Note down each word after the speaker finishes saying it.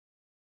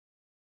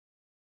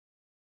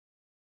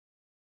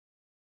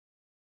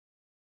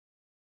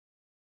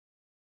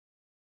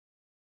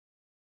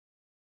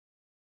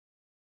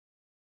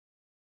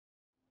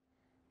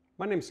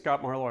My name is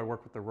Scott Marlowe. I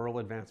work with the Rural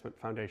Advancement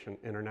Foundation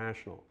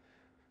International.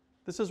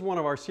 This is one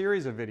of our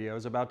series of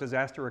videos about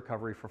disaster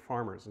recovery for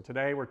farmers, and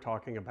today we're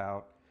talking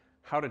about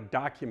how to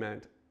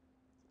document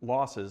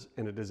losses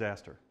in a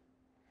disaster.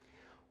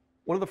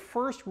 One of the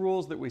first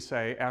rules that we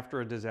say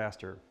after a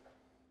disaster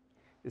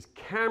is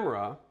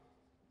camera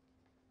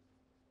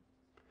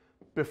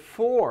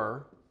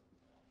before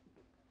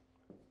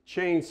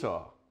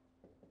chainsaw.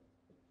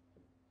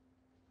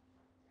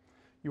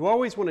 You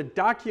always want to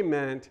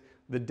document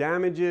the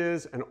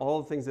damages and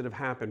all the things that have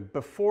happened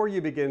before you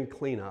begin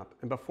cleanup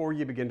and before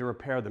you begin to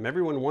repair them.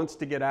 Everyone wants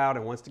to get out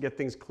and wants to get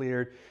things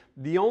cleared.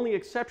 The only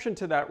exception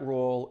to that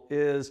rule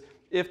is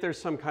if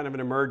there's some kind of an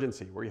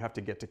emergency where you have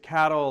to get to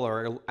cattle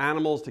or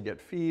animals to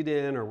get feed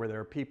in, or where there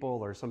are people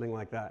or something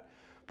like that.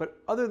 But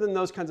other than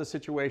those kinds of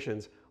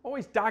situations,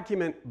 always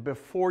document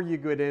before you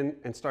get in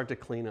and start to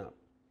clean up.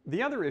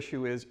 The other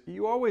issue is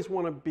you always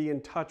want to be in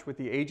touch with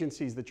the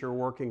agencies that you're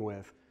working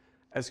with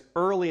as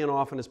early and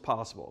often as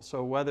possible.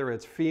 So whether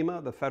it's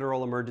FEMA, the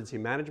Federal Emergency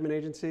Management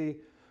Agency,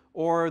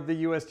 or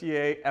the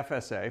USDA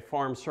FSA,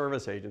 Farm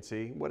Service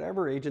Agency,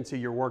 whatever agency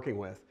you're working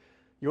with,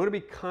 you want to be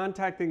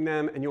contacting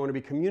them and you want to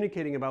be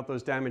communicating about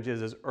those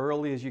damages as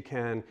early as you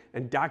can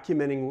and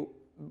documenting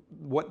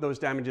what those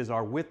damages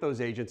are with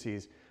those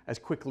agencies as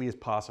quickly as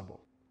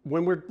possible.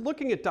 When we're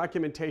looking at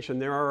documentation,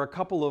 there are a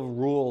couple of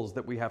rules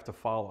that we have to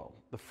follow.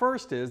 The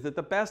first is that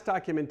the best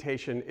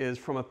documentation is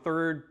from a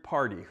third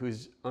party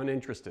who's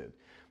uninterested.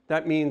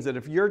 That means that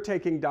if you're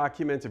taking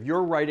documents, if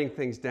you're writing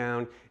things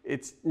down,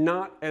 it's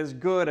not as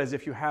good as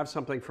if you have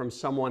something from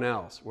someone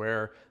else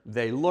where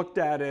they looked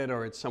at it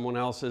or it's someone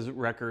else's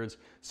records,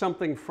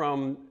 something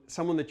from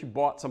someone that you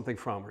bought something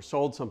from or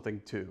sold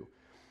something to.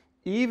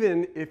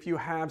 Even if you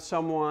have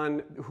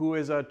someone who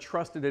is a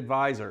trusted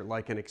advisor,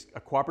 like a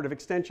cooperative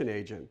extension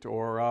agent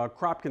or a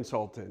crop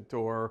consultant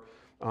or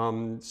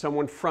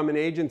someone from an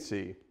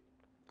agency,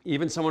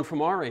 even someone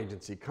from our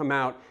agency, come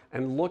out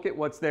and look at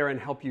what's there and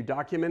help you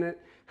document it,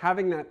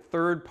 having that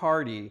third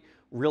party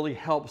really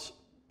helps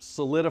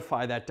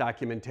solidify that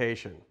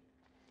documentation.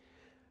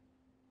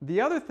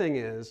 The other thing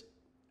is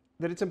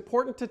that it's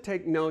important to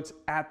take notes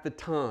at the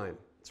time.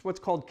 It's what's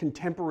called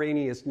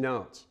contemporaneous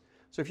notes.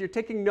 So if you're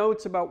taking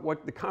notes about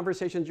what the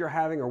conversations you're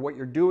having or what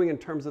you're doing in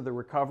terms of the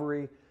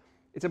recovery,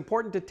 it's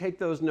important to take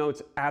those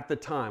notes at the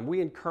time.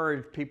 We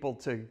encourage people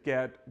to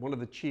get one of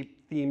the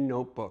cheap theme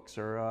notebooks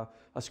or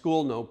a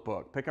school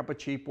notebook. Pick up a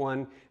cheap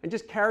one and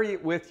just carry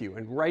it with you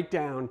and write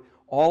down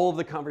all of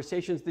the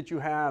conversations that you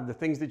have, the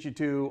things that you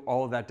do,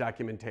 all of that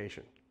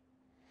documentation.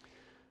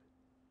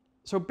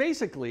 So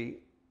basically,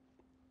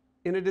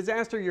 in a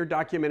disaster, you're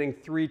documenting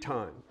three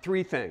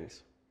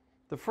things.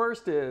 The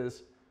first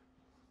is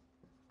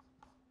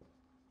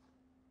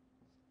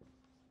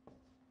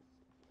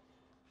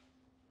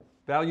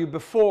value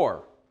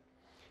before.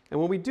 And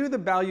when we do the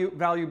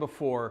value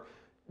before,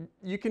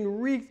 you can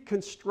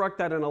reconstruct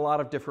that in a lot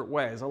of different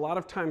ways. A lot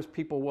of times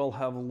people will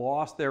have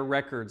lost their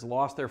records,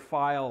 lost their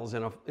files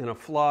in a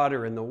flood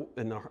or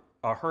in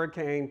a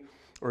hurricane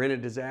or in a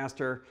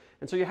disaster.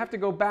 And so you have to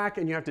go back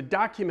and you have to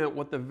document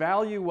what the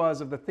value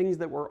was of the things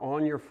that were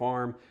on your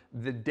farm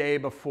the day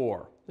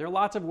before. There are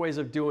lots of ways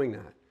of doing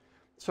that.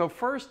 So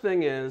first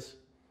thing is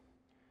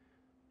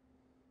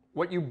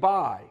what you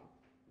buy.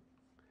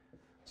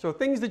 So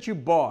things that you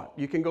bought,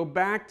 you can go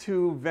back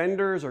to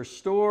vendors or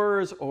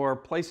stores or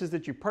places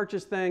that you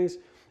purchase things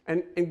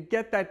and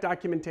get that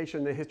documentation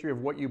in the history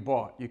of what you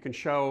bought. You can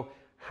show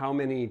how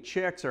many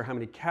chicks or how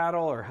many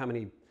cattle or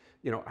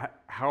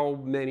how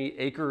many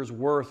acres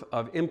worth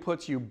of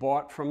inputs you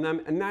bought from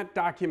them, and that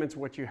documents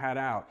what you had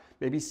out.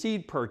 Maybe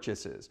seed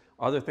purchases,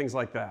 other things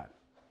like that.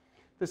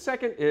 The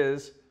second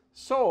is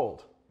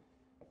sold.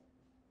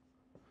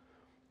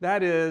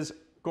 That is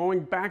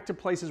going back to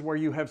places where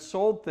you have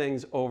sold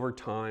things over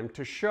time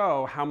to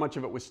show how much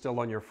of it was still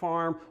on your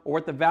farm or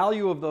what the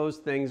value of those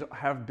things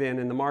have been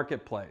in the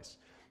marketplace.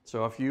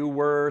 So if you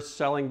were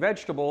selling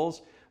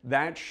vegetables,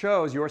 that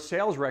shows your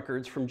sales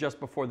records from just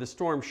before the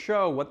storm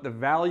show what the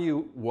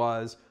value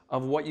was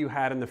of what you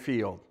had in the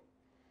field.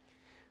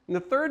 And the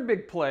third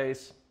big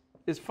place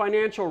is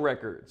financial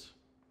records.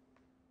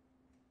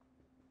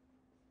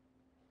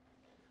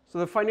 So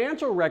the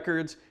financial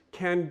records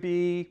can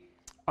be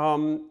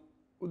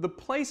the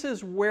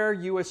places where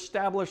you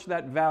establish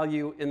that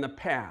value in the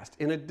past.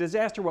 In a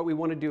disaster, what we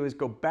want to do is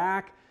go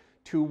back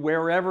to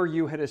wherever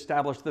you had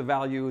established the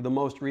value the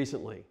most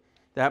recently.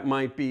 That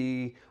might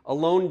be a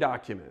loan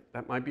document.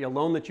 That might be a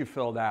loan that you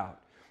filled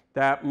out.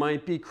 That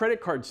might be credit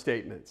card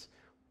statements.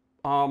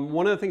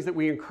 One of the things that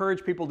we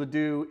encourage people to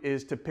do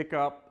is to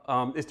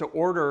to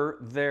order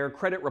their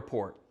credit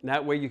report. And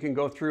that way you can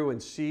go through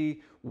and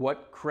see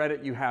what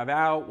credit you have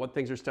out, what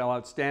things are still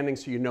outstanding,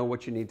 so you know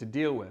what you need to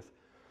deal with.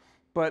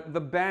 But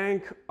the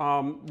bank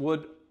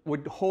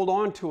would hold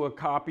on to a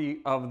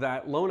copy of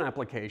that loan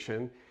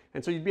application,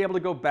 and so you'd be able to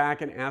go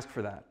back and ask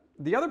for that.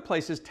 The other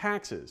place is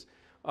taxes.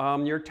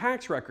 Your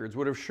tax records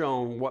would have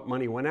shown what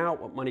money went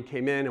out, what money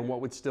came in, and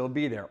what would still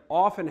be there.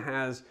 Often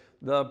has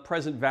the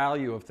present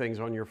value of things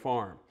on your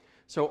farm.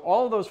 So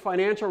all of those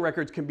financial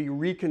records can be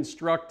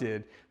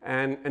reconstructed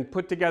and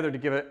put together to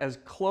give it as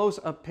close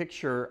a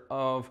picture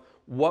of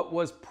what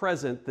was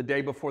present the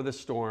day before the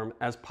storm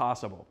as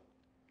possible.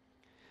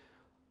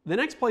 The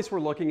next place we're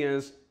looking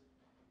is,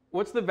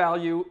 what's the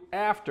value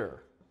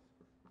after?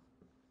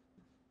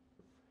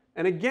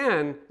 And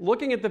again,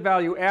 looking at the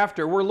value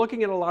after, we're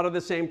looking at a lot of the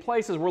same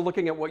places. We're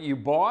looking at what you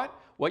bought,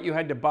 what you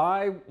had to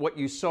buy, what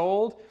you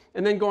sold,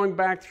 and then going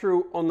back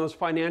through on those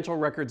financial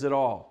records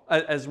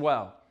as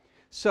well.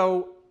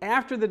 So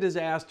after the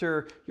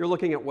disaster, you're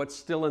looking at what's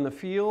still in the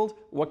field,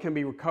 what can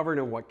be recovered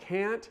and what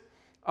can't.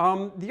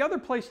 The other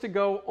place to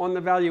go on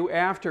the value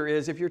after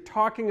is if you're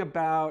talking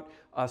about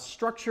a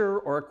structure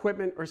or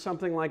equipment or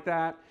something like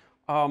that,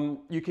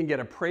 you can get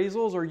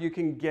appraisals or you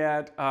can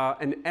get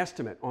an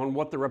estimate on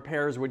what the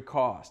repairs would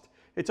cost.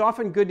 It's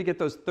often good to get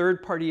those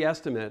third-party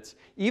estimates,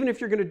 even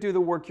if you're going to do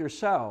the work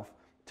yourself,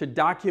 to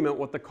document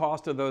what the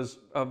cost of those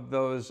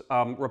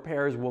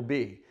repairs will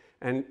be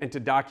and to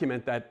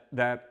document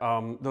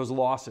those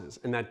losses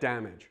and that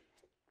damage.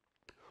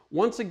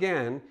 Once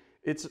again,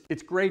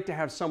 it's great to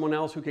have someone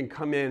else who can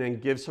come in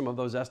and give some of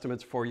those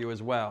estimates for you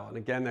as well. And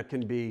again, that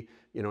can be,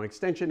 you know,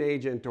 extension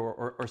agent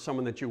or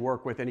someone that you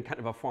work with, any kind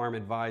of a farm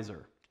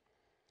advisor.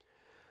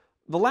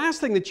 The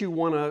last thing that you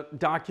want to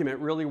document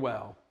really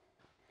well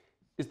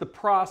is the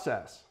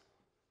process.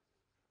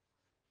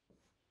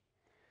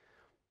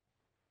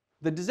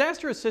 The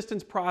disaster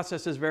assistance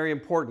process is very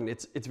important.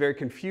 It's very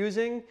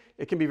confusing,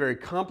 it can be very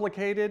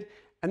complicated,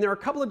 and there are a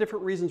couple of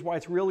different reasons why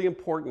it's really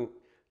important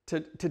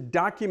to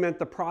document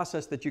the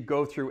process that you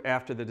go through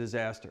after the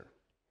disaster.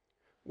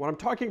 What I'm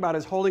talking about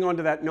is holding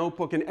onto that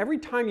notebook, and every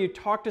time you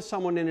talk to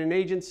someone in an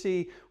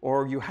agency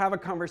or you have a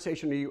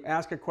conversation or you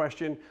ask a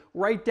question,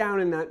 write down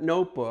in that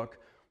notebook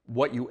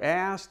what you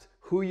asked,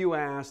 who you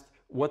asked,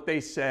 what they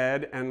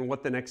said, and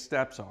what the next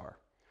steps are.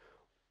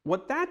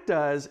 What that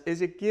does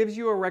is it gives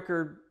you a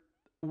record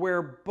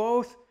where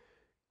both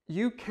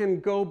you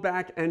can go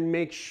back and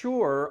make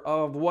sure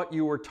of what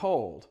you were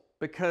told,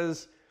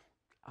 because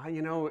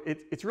you know,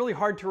 it's really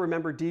hard to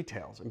remember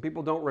details and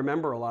people don't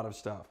remember a lot of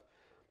stuff.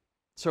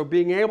 So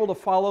being able to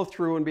follow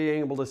through and being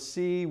able to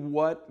see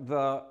what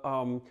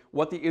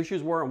the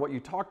issues were and what you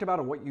talked about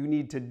and what you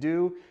need to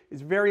do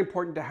is very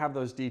important to have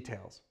those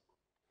details.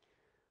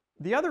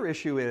 The other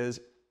issue is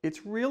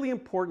it's really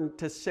important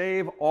to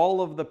save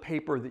all of the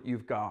paper that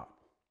you've got.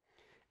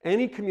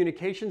 Any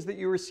communications that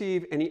you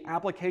receive, any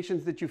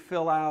applications that you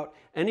fill out,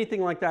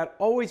 anything like that,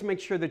 always make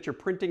sure that you're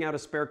printing out a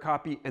spare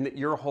copy and that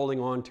you're holding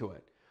on to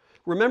it.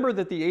 Remember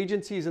that the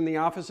agencies and the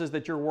offices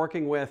that you're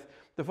working with,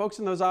 the folks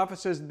in those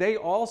offices, they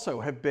also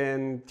have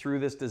been through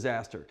this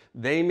disaster.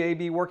 They may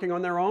be working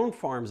on their own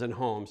farms and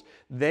homes.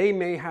 They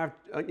may have,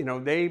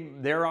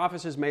 their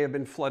offices may have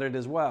been flooded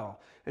as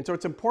well. And so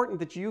it's important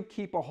that you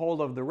keep a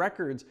hold of the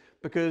records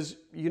because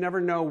you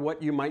never know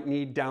what you might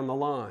need down the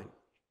line.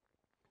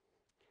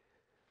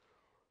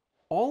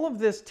 All of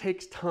this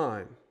takes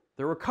time.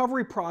 The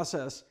recovery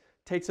process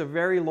takes a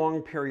very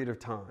long period of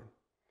time.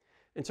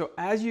 And so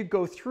as you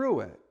go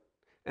through it,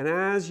 and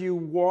as you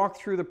walk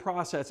through the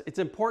process, it's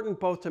important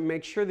both to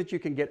make sure that you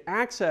can get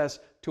access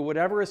to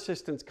whatever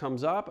assistance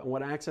comes up and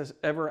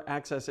whatever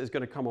access is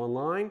going to come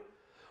online,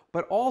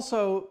 but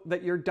also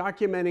that you're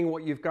documenting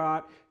what you've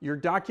got, you're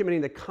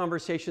documenting the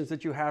conversations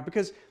that you have,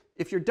 because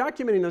if you're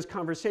documenting those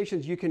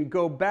conversations, you can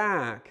go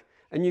back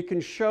and you can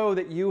show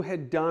that you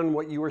had done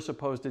what you were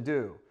supposed to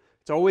do.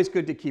 It's always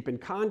good to keep in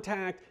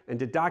contact and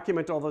to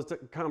document all those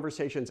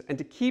conversations and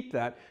to keep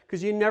that,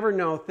 because you never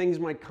know, things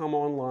might come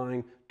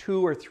online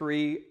 2 or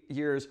 3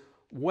 years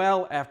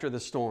well after the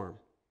storm.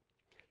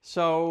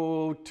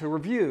 So to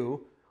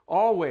review,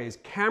 always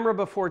camera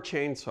before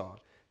chainsaw,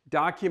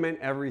 document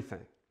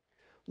everything.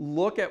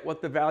 Look at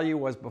what the value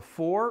was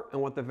before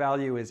and what the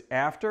value is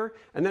after,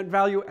 and that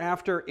value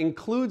after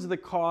includes the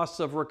costs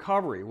of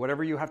recovery,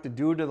 whatever you have to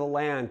do to the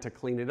land to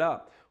clean it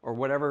up, or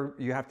whatever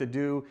you have to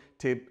do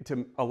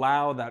to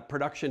allow that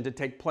production to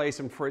take place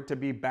and for it to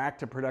be back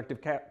to productive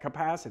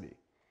capacity.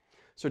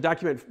 So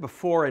document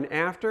before and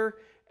after,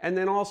 and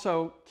then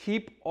also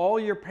keep all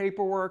your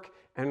paperwork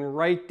and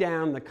write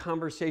down the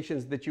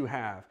conversations that you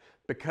have,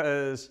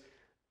 because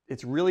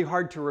it's really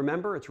hard to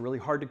remember, it's really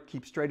hard to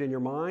keep straight in your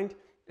mind,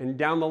 and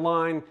down the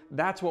line,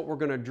 that's what we're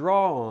going to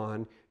draw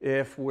on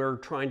if we're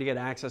trying to get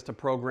access to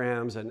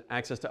programs and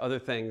access to other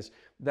things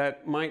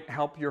that might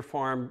help your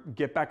farm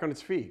get back on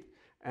its feet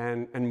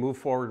and move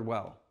forward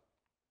well.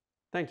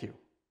 Thank you.